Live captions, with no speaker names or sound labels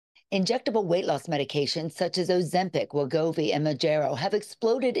Injectable weight loss medications such as Ozempic, Wegovy, and Mounjaro have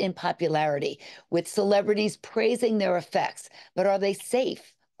exploded in popularity, with celebrities praising their effects. But are they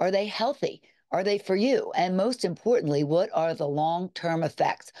safe? Are they healthy? Are they for you? And most importantly, what are the long-term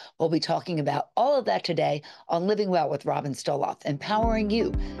effects? We'll be talking about all of that today on Living Well with Robin Stoloff, empowering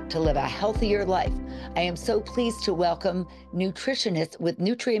you to live a healthier life. I am so pleased to welcome Nutritionist with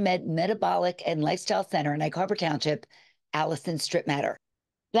NutriaMed Metabolic and Lifestyle Center in Egg Harbor Township, Alison Strittmatter.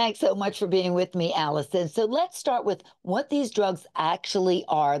 Thanks so much for being with me, Alison. So let's start with what these drugs actually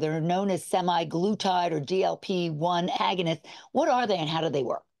are. They're known as semaglutide or GLP-1 agonists. What are they and how do they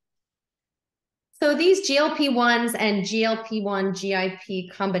work? So these GLP-1s and GLP-1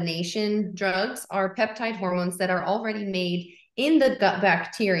 GIP combination drugs are peptide hormones that are already made in the gut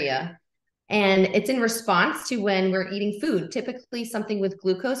bacteria. And it's in response to when we're eating food, typically something with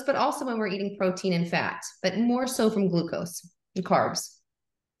glucose, but also when we're eating protein and fat, but more so from glucose and carbs.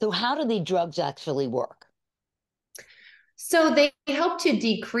 So how do the drugs actually work? So they help to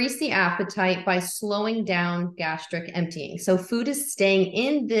decrease the appetite by slowing down gastric emptying. So food is staying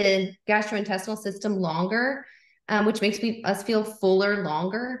in the gastrointestinal system longer, which makes us feel fuller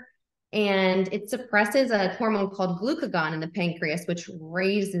longer. And it suppresses a hormone called glucagon in the pancreas, which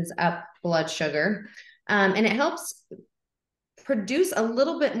raises up blood sugar. And it helps produce a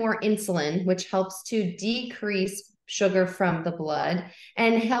little bit more insulin, which helps to decrease sugar from the blood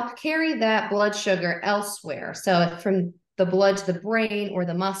and help carry that blood sugar elsewhere. So from the blood to the brain or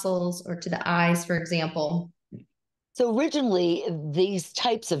the muscles or to the eyes, for example. So originally, these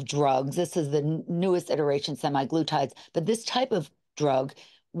types of drugs, this is the newest iteration, semaglutides, but this type of drug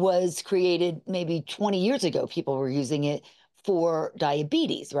was created maybe 20 years ago. People were using it for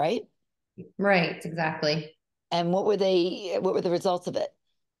diabetes, right? Right, exactly. And what were the results of it?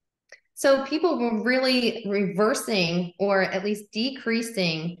 So people were really reversing or at least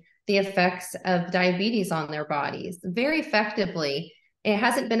decreasing the effects of diabetes on their bodies very effectively. It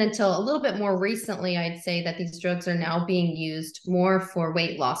hasn't been until a little bit more recently, I'd say, that these drugs are now being used more for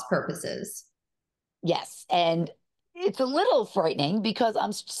weight loss purposes. Yes. And it's a little frightening because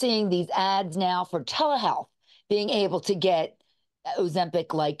I'm seeing these ads now for telehealth, being able to get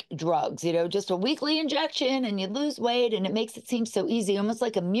Ozempic like drugs, just a weekly injection and you lose weight and it makes it seem so easy, almost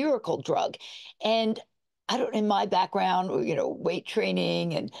like a miracle drug. And I don't, in my background, weight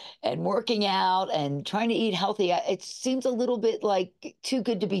training and working out and trying to eat healthy, it seems a little bit like too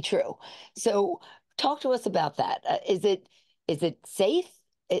good to be true. So talk to us about that. Is it safe?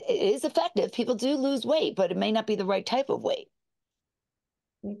 It is effective. People do lose weight, but it may not be the right type of weight.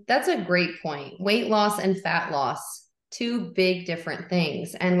 That's a great point. Weight loss and fat loss, two big different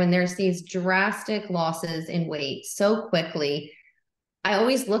things. And when there's these drastic losses in weight so quickly, I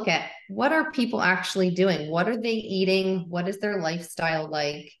always look at what are people actually doing? What are they eating? What is their lifestyle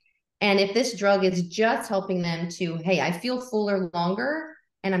like? And if this drug is just helping them to, hey, I feel fuller longer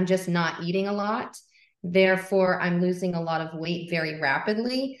and I'm just not eating a lot, therefore I'm losing a lot of weight very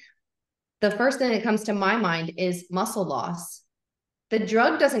rapidly. The first thing that comes to my mind is muscle loss. The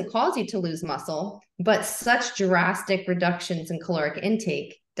drug doesn't cause you to lose muscle, but such drastic reductions in caloric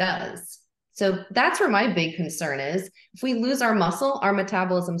intake does. So that's where my big concern is. If we lose our muscle, our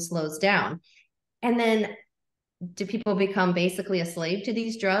metabolism slows down. And then do people become basically a slave to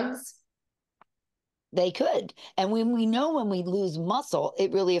these drugs? They could. And when we know when we lose muscle,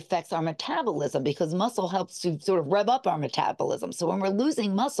 it really affects our metabolism because muscle helps to sort of rev up our metabolism. So when we're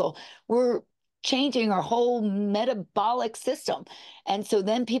losing muscle, we're changing our whole metabolic system. And so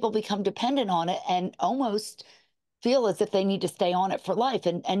then people become dependent on it and almost feel as if they need to stay on it for life.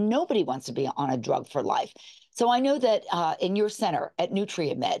 And nobody wants to be on a drug for life. So I know that in your center at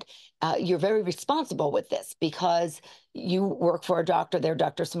NutriaMed, you're very responsible with this because you work for a doctor there,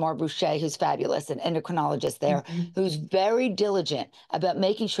 Dr. Samar Boucher, who's fabulous, an endocrinologist there, who's very diligent about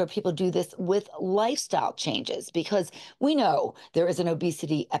making sure people do this with lifestyle changes because we know there is an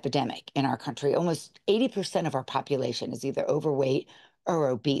obesity epidemic in our country. Almost 80% of our population is either overweight or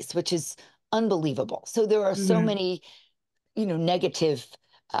obese, which is unbelievable. So there are so many, negative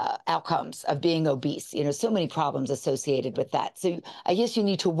outcomes of being obese, so many problems associated with that. So I guess you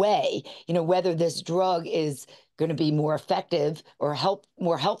need to weigh, whether this drug is going to be more effective or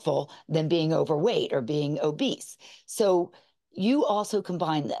more helpful than being overweight or being obese. So you also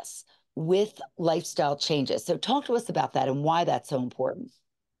combine this with lifestyle changes. So talk to us about that and why that's so important.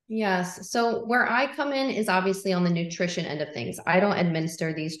 Yes. So where I come in is obviously on the nutrition end of things. I don't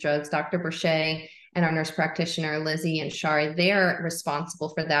administer these drugs. Dr. Boucher and our nurse practitioner, Lizzie and Shari, they're responsible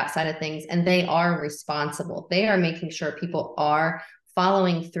for that side of things. And they are responsible. They are making sure people are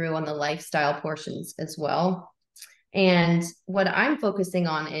following through on the lifestyle portions as well. And what I'm focusing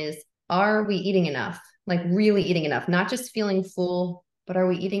on is, are we eating enough? Like really eating enough, not just feeling full, but are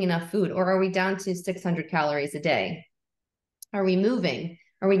we eating enough food, or are we down to 600 calories a day? Are we moving?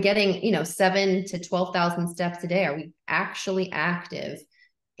 Are we getting, 7 to 12,000 steps a day? Are we actually active?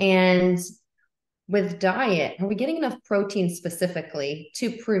 And with diet, are we getting enough protein specifically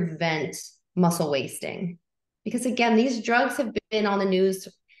to prevent muscle wasting? Because again, these drugs have been on the news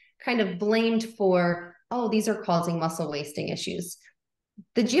kind of blamed for, oh, these are causing muscle wasting issues.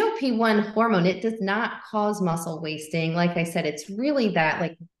 The GLP-1 hormone, it does not cause muscle wasting. Like I said, it's really that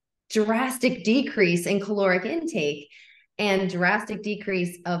like drastic decrease in caloric intake and drastic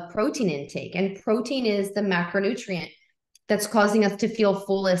decrease of protein intake. And protein is the macronutrient that's causing us to feel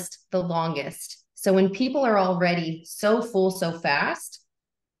fullest the longest. So when people are already so full so fast,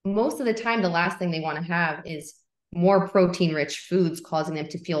 most of the time, the last thing they want to have is more protein rich foods, causing them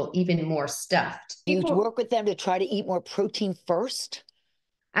to feel even more stuffed. You work with them to try to eat more protein first?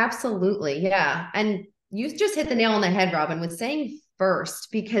 Absolutely. Yeah. And you just hit the nail on the head, Robin, with saying first,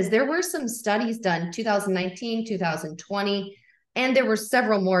 because there were some studies done 2019, 2020, and there were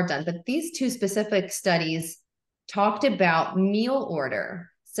several more done, but these two specific studies talked about meal order.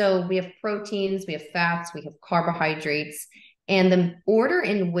 So we have proteins, we have fats, we have carbohydrates, and the order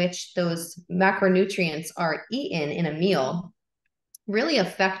in which those macronutrients are eaten in a meal really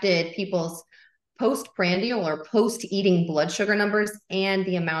affected people's postprandial or post-eating blood sugar numbers and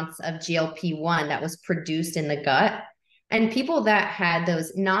the amounts of GLP-1 that was produced in the gut. And people that had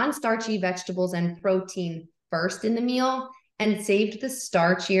those non-starchy vegetables and protein first in the meal and saved the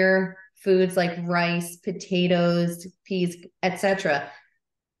starchier foods like rice, potatoes, peas, etc.,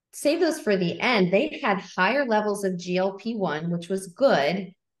 save those for the end, they had higher levels of GLP-1, which was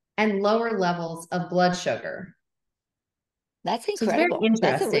good, and lower levels of blood sugar. That's So it's very incredible. That's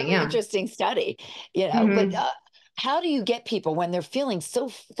a interesting. really Yeah. interesting study, but Mm-hmm. how do you get people when they're feeling so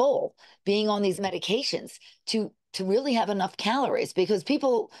full being on these medications to really have enough calories? Because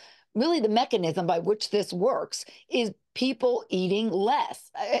people really the mechanism by which this works is people eating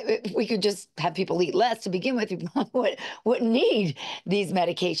less. If we could just have people eat less to begin with, you wouldn't need these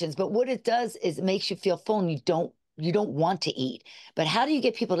medications. But what it does is it makes you feel full and you don't want to eat. But how do you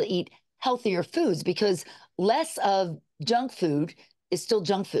get people to eat healthier foods? Because less of junk food is still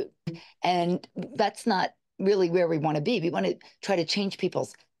junk food. And that's not really where we want to be. We want to try to change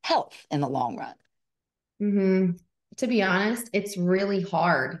people's health in the long run. Mm-hmm. To be honest, it's really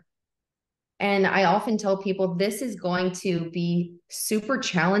hard. And I often tell people this is going to be super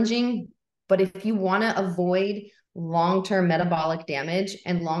challenging. But if you want to avoid long-term metabolic damage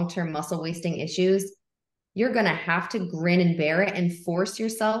and long-term muscle wasting issues, you're going to have to grin and bear it and force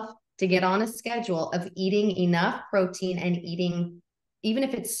yourself to get on a schedule of eating enough protein and eating, even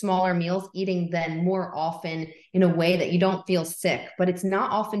if it's smaller meals, eating then more often in a way that you don't feel sick. But it's not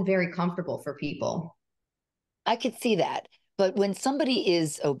often very comfortable for people. I could see that. But when somebody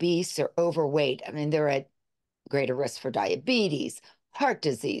is obese or overweight, I mean, they're at greater risk for diabetes, heart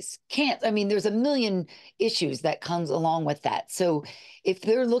disease, cancer. I mean, there's a million issues that comes along with that. So if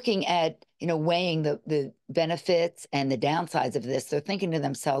they're looking at, weighing the benefits and the downsides of this, they're thinking to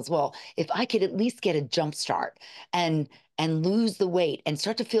themselves, well, if I could at least get a jump start and lose the weight and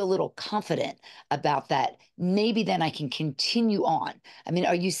start to feel a little confident about that, maybe then I can continue on. I mean,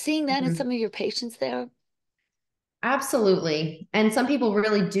 are you seeing that in Mhm. some of your patients there? Absolutely. And some people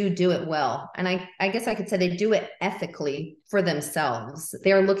really do it well. And I guess I could say they do it ethically for themselves.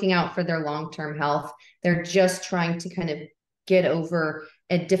 They're looking out for their long-term health. They're just trying to kind of get over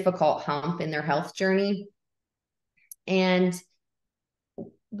a difficult hump in their health journey. And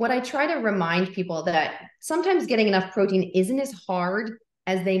what I try to remind people that sometimes getting enough protein isn't as hard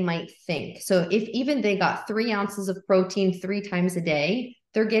as they might think. So if even they got 3 ounces of protein 3 times a day,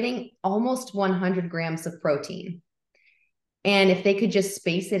 they're getting almost 100 grams of protein. And if they could just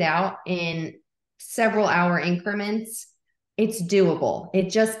space it out in several hour increments, it's doable. It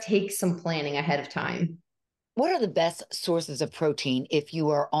just takes some planning ahead of time. What are the best sources of protein if you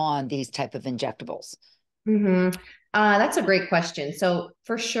are on these type of injectables? Mm-hmm. That's a great question. So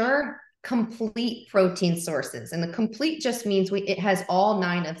for sure, complete protein sources. And the complete just means it has all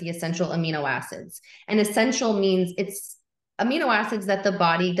 9 of the essential amino acids. And essential means it's amino acids that the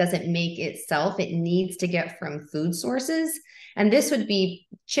body doesn't make itself. It needs to get from food sources. And this would be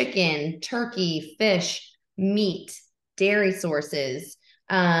chicken, turkey, fish, meat, dairy sources.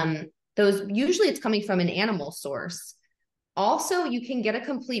 Those usually it's coming from an animal source. Also, you can get a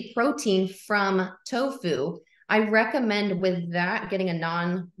complete protein from tofu. I recommend with that getting a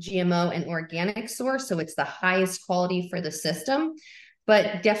non-GMO and organic source, so it's the highest quality for the system.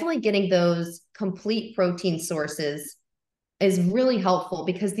 But definitely getting those complete protein sources is really helpful,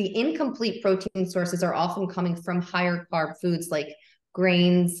 because the incomplete protein sources are often coming from higher carb foods like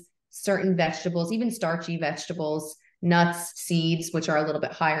grains, certain vegetables, even starchy vegetables, nuts, seeds, which are a little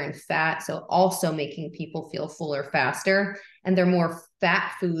bit higher in fat. So also making people feel fuller faster. And they're more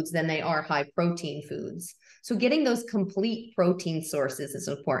fat foods than they are high protein foods. So getting those complete protein sources is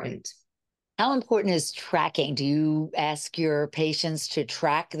important. How important is tracking? Do you ask your patients to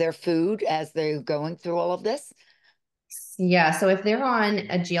track their food as they're going through all of this? Yeah. So if they're on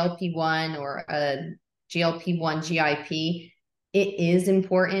a GLP-1 or a GLP-1 GIP, it is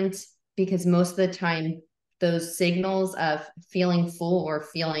important, because most of the time, those signals of feeling full or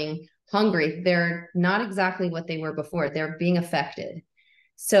feeling hungry, they're not exactly what they were before. They're being affected.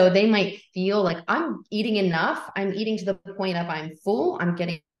 So they might feel like, I'm eating enough. I'm eating to the point of I'm full. I'm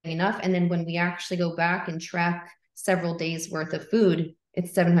getting enough. And then when we actually go back and track several days worth of food,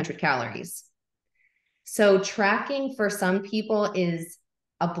 it's 700 calories. So tracking for some people is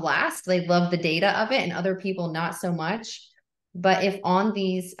a blast. They love the data of it, and other people not so much. But if on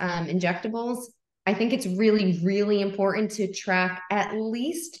these injectables, I think it's really, really important to track at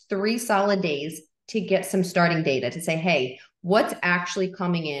least 3 solid days to get some starting data to say, hey, what's actually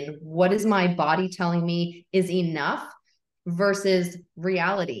coming in? What is my body telling me is enough versus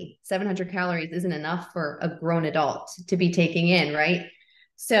reality? 700 calories isn't enough for a grown adult to be taking in, right?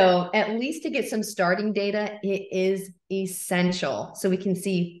 So at least to get some starting data, it is essential. So we can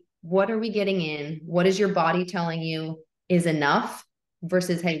see, what are we getting in? What is your body telling you is enough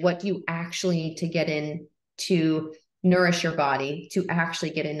versus, hey, what do you actually need to get in to nourish your body to actually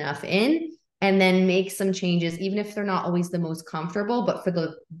get enough in? And then make some changes, even if they're not always the most comfortable, but for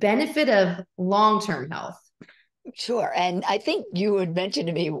the benefit of long-term health. Sure. And I think you had mentioned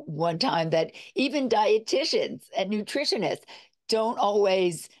to me one time that even dietitians and nutritionists don't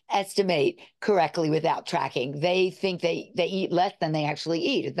always estimate correctly without tracking. They think they eat less than they actually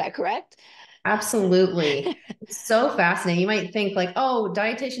eat. Is that correct? Absolutely. It's so fascinating. You might think like, oh,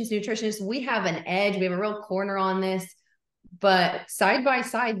 dietitians, nutritionists, we have an edge. We have a real corner on this. But side by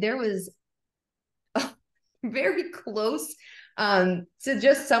side, there was very close to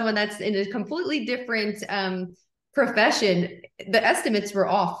just someone that's in a completely different profession. The estimates were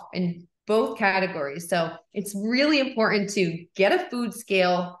off in both categories. So it's really important to get a food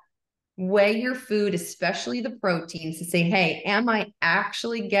scale, weigh your food, especially the proteins, to say, hey, am I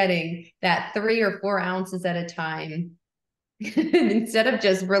actually getting that 3 or 4 ounces at a time? Instead of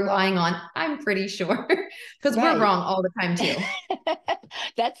just relying on, I'm pretty sure, because we're Right. wrong all the time too.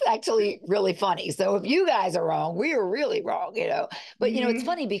 That's actually really funny. So if you guys are wrong, we are really wrong, you know. But you know, it's Mhm.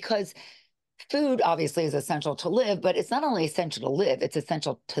 funny because food obviously is essential to live, but it's not only essential to live, it's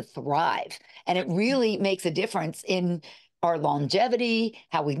essential to thrive. And it really makes a difference in our longevity,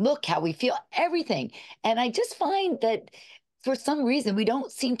 how we look, how we feel, everything. And I just find that for some reason, we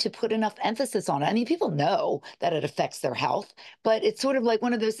don't seem to put enough emphasis on it. I mean, people know that it affects their health, but it's sort of like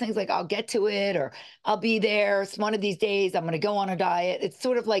one of those things like, I'll get to it or I'll be there. It's one of these days, I'm going to go on a diet. It's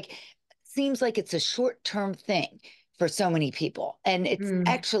sort of like, seems like it's a short-term thing for so many people. And it's Mm.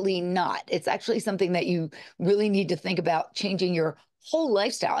 actually not. It's actually something that you really need to think about changing your whole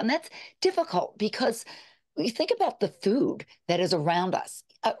lifestyle. And that's difficult because we think about the food that is around us,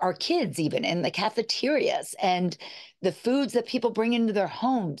 our kids, even in the cafeterias, and the foods that people bring into their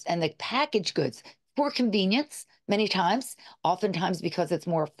homes and the packaged goods for convenience, many times, oftentimes because it's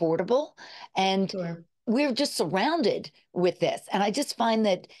more affordable. And Sure. we're just surrounded with this. And I just find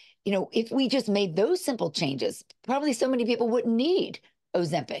that, you know, if we just made those simple changes, probably so many people wouldn't need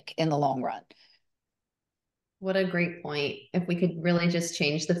Ozempic in the long run. What a great point. If we could really just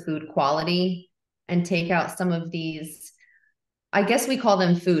change the food quality and take out some of these, I guess we call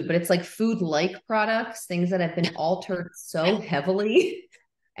them food, but it's like food like products, things that have been altered so heavily.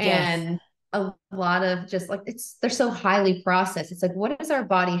 Yes. And a lot of just like, they're so highly processed. It's like, what is our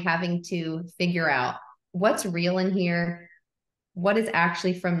body having to figure out? What's real in here? What is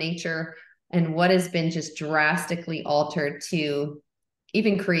actually from nature? And what has been just drastically altered to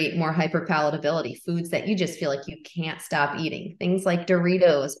even create more hyperpalatability, foods that you just feel like you can't stop eating. Things like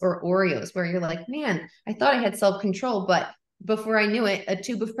Doritos or Oreos, where you're like, man, I thought I had self-control, but before I knew it, a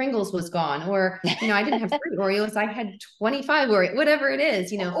tube of Pringles was gone. Or, I didn't have 3 Oreos, I had 25 or whatever it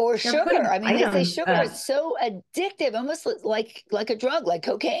is, Or they're sugar. putting I mean, they say items sugar is so addictive, almost like a drug, like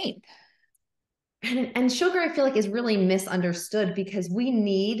cocaine. and sugar, I feel like, is really misunderstood, because we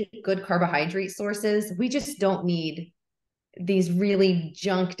need good carbohydrate sources. We just don't need these really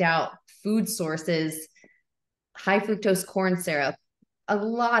junked out food sources, high fructose corn syrup, a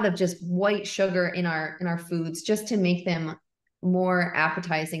lot of just white sugar in our foods, just to make them more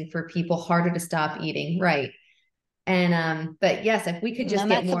appetizing for people, harder to stop eating. Right. And but yes, if we could just And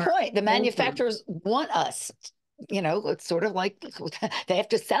get that's the more point. The wholesome. manufacturers want us, it's sort of like they have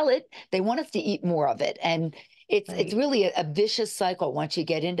to sell it. They want us to eat more of it. And it's Right. really a vicious cycle once you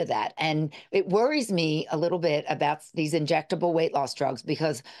get into that. And it worries me a little bit about these injectable weight loss drugs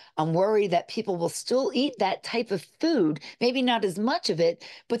because I'm worried that people will still eat that type of food, maybe not as much of it,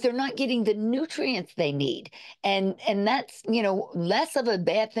 but they're not getting the nutrients they need. And that's, less of a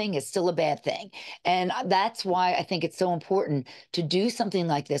bad thing is still a bad thing. And that's why I think it's so important to do something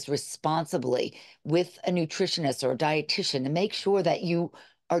like this responsibly with a nutritionist or a dietitian to make sure that you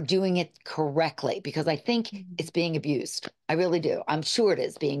are doing it correctly because I think it's being abused. I really do. I'm sure it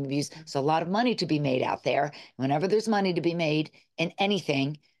is being abused. There's a lot of money to be made out there. Whenever there's money to be made in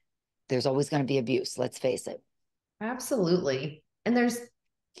anything, there's always going to be abuse. Let's face it. Absolutely. And there's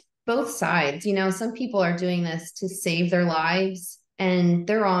both sides. Some people are doing this to save their lives and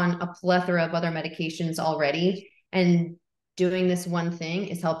they're on a plethora of other medications already. And doing this one thing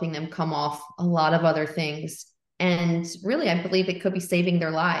is helping them come off a lot of other things. And really, I believe it could be saving their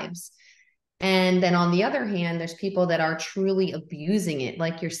lives. And then on the other hand, there's people that are truly abusing it,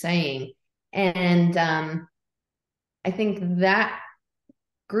 like you're saying. And I think that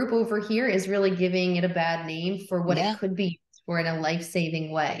group over here is really giving it a bad name for what it Yeah. could be for in a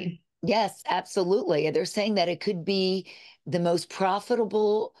life-saving way. Yes, absolutely. They're saying that it could be the most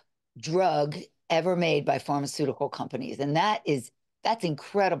profitable drug ever made by pharmaceutical companies. And that's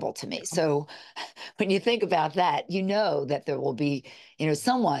incredible to me. So when you think about that, you know that there will be,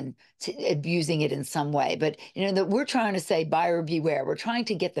 someone abusing it in some way. But that we're trying to say buyer beware. We're trying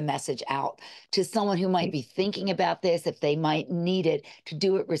to get the message out to someone who might be thinking about this, if they might need it, to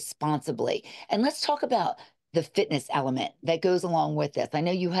do it responsibly. And let's talk about the fitness element that goes along with this. I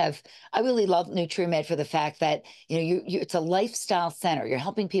really love NutriaMed for the fact that, it's a lifestyle center. You're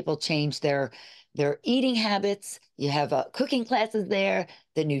helping people change their eating habits. You have cooking classes there,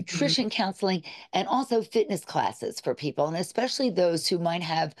 the Mhm. nutrition counseling, and also fitness classes for people, and especially those who might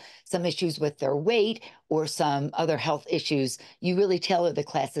have some issues with their weight or some other health issues. You really tailor the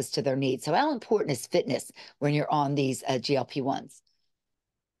classes to their needs. So, how important is fitness when you're on these GLP-1s?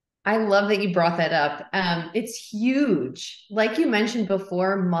 I love that you brought that up. It's huge. Like you mentioned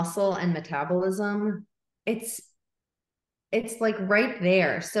before, muscle and metabolism, it's it's like right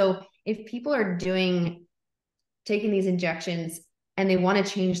there. So if people are taking these injections and they want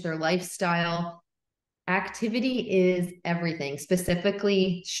to change their lifestyle, activity is everything,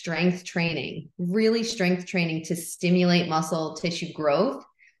 specifically strength training, really strength training to stimulate muscle tissue growth.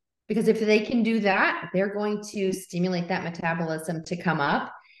 Because if they can do that, they're going to stimulate that metabolism to come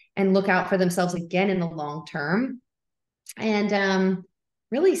up and look out for themselves again in the long term and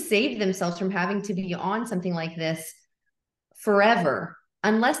really save themselves from having to be on something like this forever,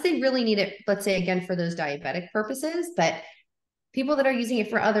 unless they really need it, let's say again, for those diabetic purposes. But people that are using it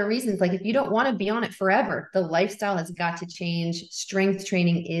for other reasons, like if you don't want to be on it forever, the lifestyle has got to change. Strength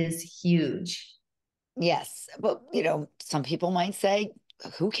training is huge. Yes, but some people might say,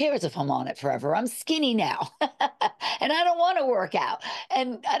 who cares if I'm on it forever? I'm skinny now and I don't want to work out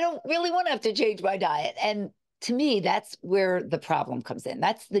and I don't really want to have to change my diet. And to me, that's where the problem comes in.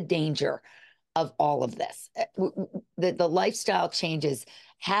 That's the danger of all of this. The lifestyle changes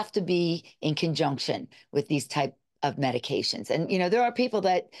have to be in conjunction with these type of medications. And there are people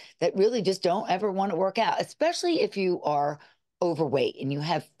that really just don't ever want to work out, especially if you are overweight and you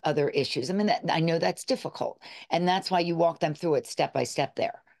have other issues. I mean, I know that's difficult. And that's why you walk them through it step by step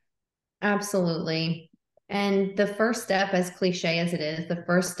there. Absolutely. And the first step, as cliche as it is, the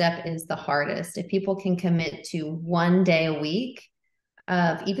first step is the hardest. If people can commit to 1 day a week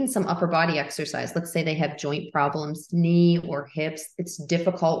of even some upper body exercise, let's say they have joint problems, knee or hips, it's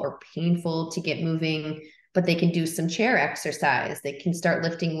difficult or painful to get moving, but they can do some chair exercise. They can start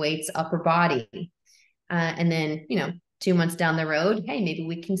lifting weights, upper body. And then, 2 months down the road, hey, maybe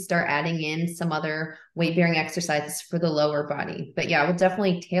we can start adding in some other weight bearing exercises for the lower body. But yeah, we'll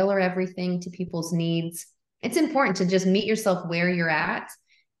definitely tailor everything to people's needs. It's important to just meet yourself where you're at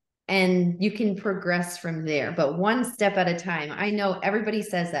and you can progress from there, but one step at a time. I know everybody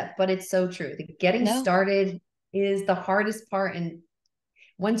says that, but it's so true. The getting No, started is the hardest part. And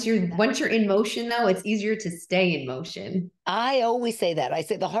once you're in motion though, it's easier to stay in motion. I always say that. I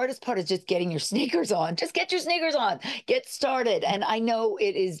say the hardest part is just getting your sneakers on. Just get your sneakers on, get started. And I know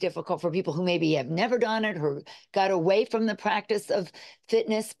it is difficult for people who maybe have never done it or got away from the practice of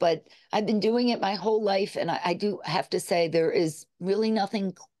fitness, but I've been doing it my whole life. And I do have to say, there is really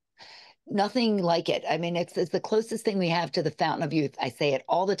nothing nothing like it. I mean, it's the closest thing we have to the fountain of youth. I say it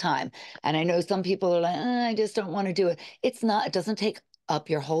all the time. And I know some people are like, I just don't want to do it. It's not, it doesn't take up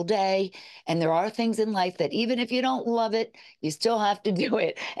your whole day. And there are things in life that even if you don't love it, you still have to do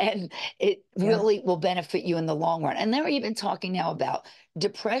it. And it Yeah. really will benefit you in the long run. And they're even talking now about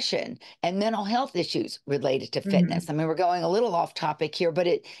depression and mental health issues related to fitness. Mhm. I mean, we're going a little off topic here, but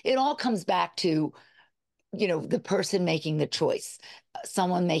it all comes back to, the person making the choice,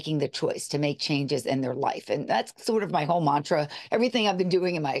 someone making the choice to make changes in their life. And that's sort of my whole mantra. Everything I've been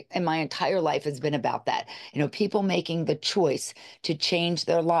doing in my entire life has been about that. People making the choice to change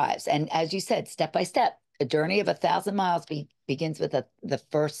their lives. And as you said, step by step, a journey of 1,000 miles begins with the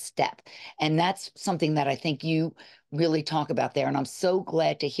first step. And that's something that I think you really talk about there. And I'm so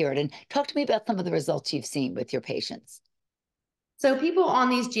glad to hear it. And talk to me about some of the results you've seen with your patients. So people on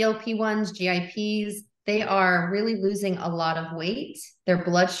these GLP-1s, GIPs, they are really losing a lot of weight. Their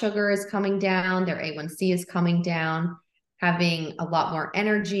blood sugar is coming down, their A1C is coming down, having a lot more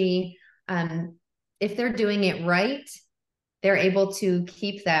energy. If they're doing it right, they're able to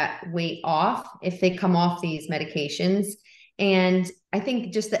keep that weight off if they come off these medications. And I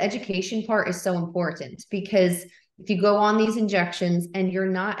think just the education part is so important, because if you go on these injections and you're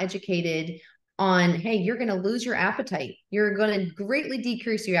not educated on, hey, you're going to lose your appetite, you're going to greatly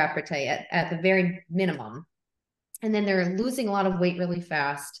decrease your appetite at the very minimum. And then they're losing a lot of weight really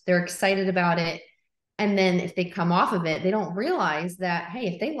fast. They're excited about it. And then if they come off of it, they don't realize that, hey,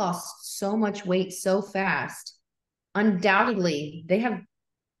 if they lost so much weight so fast, undoubtedly they have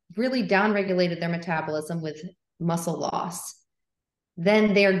really downregulated their metabolism with muscle loss.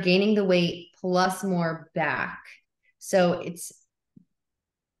 Then they're gaining the weight plus more back. So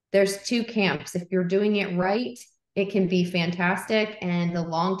there's two camps. If you're doing it right, it can be fantastic, and the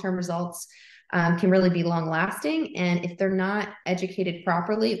long-term results can really be long lasting. And if they're not educated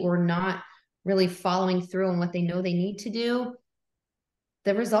properly or not really following through on what they know they need to do,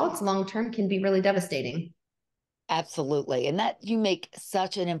 the results long-term can be really devastating. Absolutely. And that you make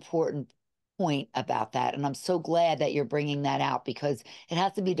such an important point about that. And I'm so glad that you're bringing that out because it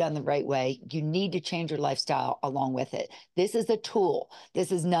has to be done the right way. You need to change your lifestyle along with it. This is a tool.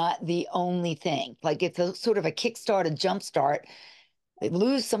 This is not the only thing. Like it's a sort of a kickstart, a jump start. They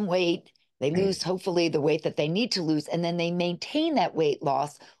lose some weight. They lose Right. hopefully the weight that they need to lose, and then they maintain that weight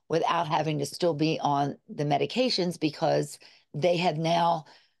loss without having to still be on the medications because they have now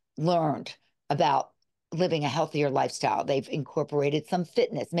learned about living a healthier lifestyle. They've incorporated some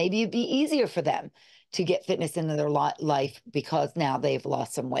fitness. Maybe it'd be easier for them to get fitness into their life because now they've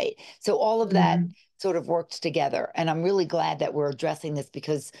lost some weight. So all of that Mhm. sort of works together. And I'm really glad that we're addressing this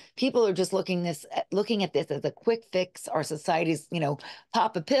because people are just looking at this as a quick fix. Our society's,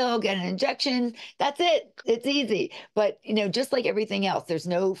 pop a pill, get an injection. That's it. It's easy. But, just like everything else, there's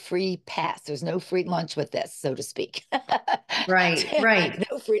no free pass. There's no free lunch with this, so to speak. Right, right.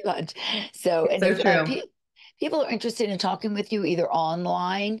 No free lunch. So, It's and so if true. people are interested in talking with you either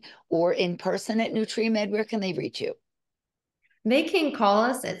online or in person at NutriaMed, where can they reach you? They can call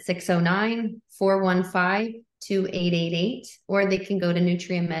us at 609-415-2888, or they can go to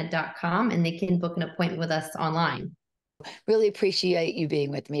nutriamed.com and they can book an appointment with us online. Really appreciate you being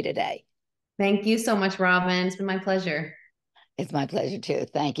with me today. Thank you so much, Robin. It's been my pleasure. It's my pleasure too.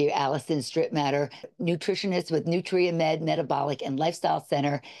 Thank you, Alison Strittmatter, nutritionist with NutriaMed Metabolic and Lifestyle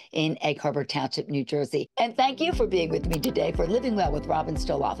Center in Egg Harbor Township, New Jersey. And thank you for being with me today for Living Well with Robin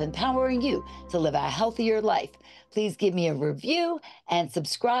Stoloff, empowering you to live a healthier life. Please give me a review and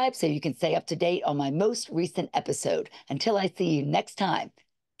subscribe so you can stay up to date on my most recent episode. Until I see you next time,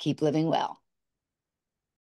 keep living well.